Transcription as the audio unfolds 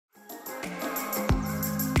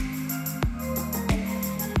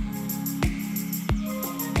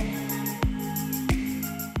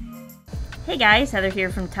Hey guys, Heather here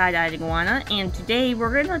from Tye-Dyed Iguana, and today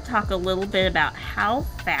we're going to talk a little bit about how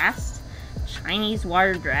fast Chinese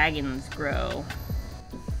water dragons grow.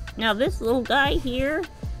 Now this little guy here,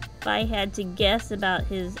 if I had to guess about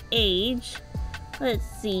his age, let's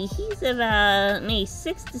see, he's about maybe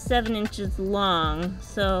 6 to 7 inches long,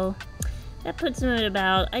 so that puts him at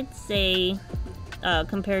about, I'd say,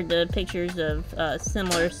 compared to pictures of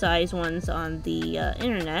similar size ones on the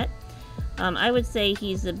internet, I would say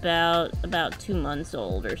he's about 2 months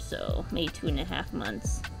old or so, maybe 2.5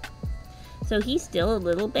 months. So he's still a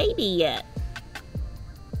little baby yet.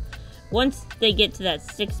 Once they get to that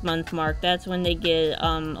 6-month mark, that's when they get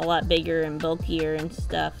a lot bigger and bulkier and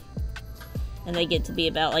stuff. And they get to be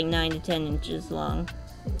about like 9 to 10 inches long.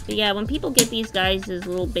 But yeah, when people get these guys as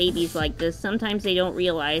little babies like this, sometimes they don't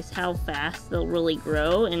realize how fast they'll really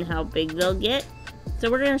grow and how big they'll get. So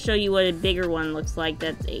we're going to show you what a bigger one looks like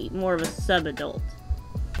that's more of a sub-adult.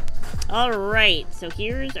 Alright, so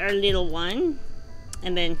here's our little one.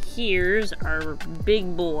 And then here's our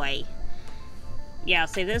big boy. Yeah,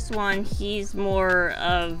 so this one, he's more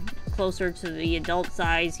of closer to the adult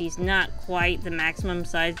size. He's not quite the maximum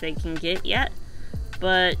size they can get yet,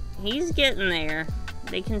 but he's getting there.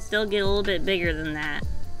 They can still get a little bit bigger than that.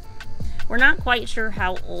 We're not quite sure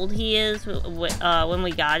how old he is when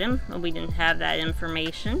we got him. We didn't have that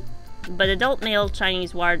information. But adult male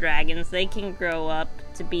Chinese water dragons, they can grow up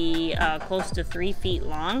to be close to 3 feet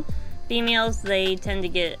long. Females, they tend to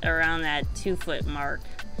get around that 2-foot mark.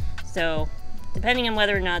 So, depending on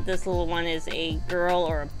whether or not this little one is a girl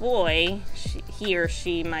or a boy, he or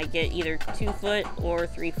she might get either 2 foot or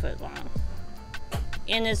 3 foot long.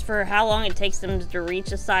 And as for how long it takes them to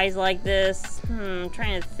reach a size like this, I'm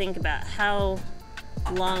trying to think about how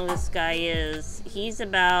long this guy is. He's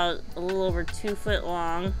about a little over 2 foot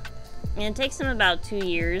long, and it takes them about 2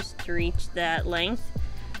 years to reach that length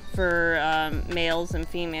for males and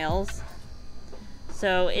females.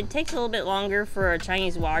 So it takes a little bit longer for a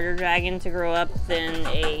Chinese water dragon to grow up than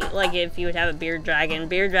like if you would have a bearded dragon.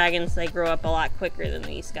 Bearded dragons, they grow up a lot quicker than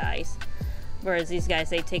these guys, whereas these guys,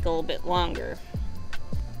 they take a little bit longer.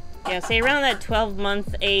 Yeah, say around that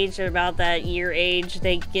 12-month age, or about that year age,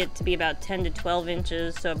 they get to be about 10 to 12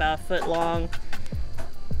 inches, so about a foot long.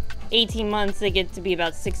 18 months, they get to be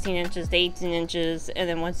about 16 inches to 18 inches, and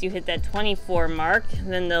then once you hit that 24 mark,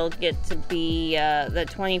 then they'll get to be, the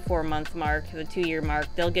 24-month mark, the 2-year mark,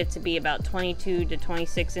 they'll get to be about 22 to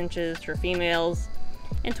 26 inches for females,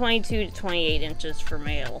 and 22 to 28 inches for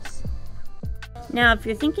males. Now, if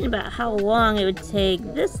you're thinking about how long it would take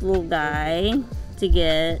this little guy to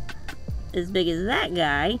get as big as that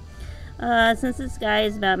guy, since this guy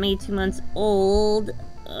is about maybe 2 months old,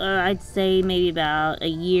 I'd say maybe about a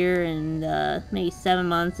year and maybe 7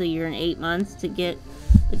 months, a year and 8 months to get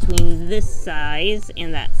between this size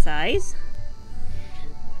and that size.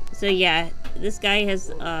 So yeah, this guy has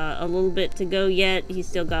a little bit to go yet. He's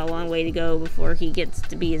still got a long way to go before he gets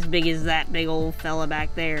to be as big as that big old fella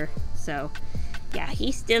back there. So yeah,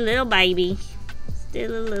 he's still a little baby.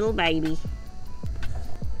 Still a little baby.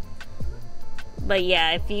 But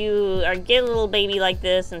yeah, if you get a little baby like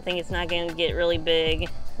this and think it's not going to get really big,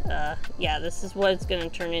 yeah, this is what it's going to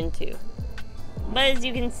turn into. But as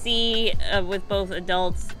you can see, with both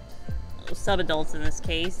adults, sub-adults in this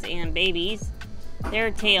case, and babies, their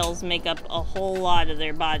tails make up a whole lot of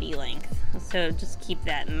their body length. So just keep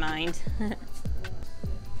that in mind.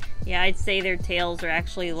 Yeah, I'd say their tails are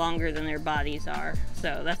actually longer than their bodies are.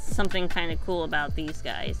 So that's something kind of cool about these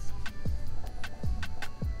guys.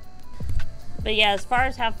 But yeah, as far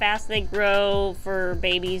as how fast they grow for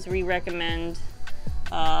babies, we recommend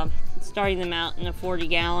starting them out in a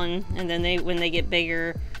 40-gallon, and then when they get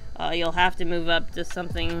bigger, you'll have to move up to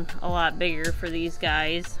something a lot bigger for these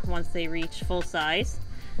guys once they reach full size.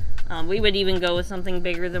 We would even go with something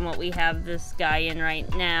bigger than what we have this guy in right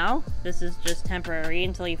now. This is just temporary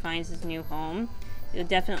until he finds his new home. You'll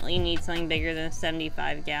definitely need something bigger than a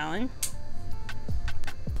 75-gallon.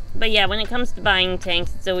 But yeah, when it comes to buying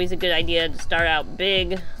tanks, it's always a good idea to start out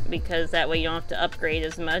big, because that way you don't have to upgrade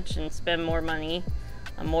as much and spend more money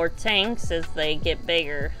on more tanks as they get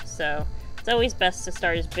bigger. So it's always best to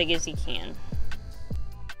start as big as you can.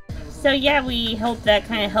 So yeah, we hope that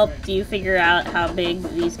kind of helped you figure out how big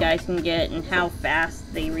these guys can get and how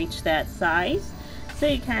fast they reach that size. So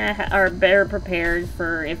you kind of are better prepared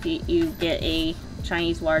for if you get a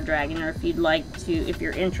Chinese water dragon, or if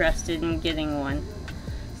you're interested in getting one.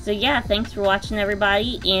 So yeah, thanks for watching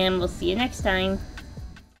everybody, and we'll see you next time.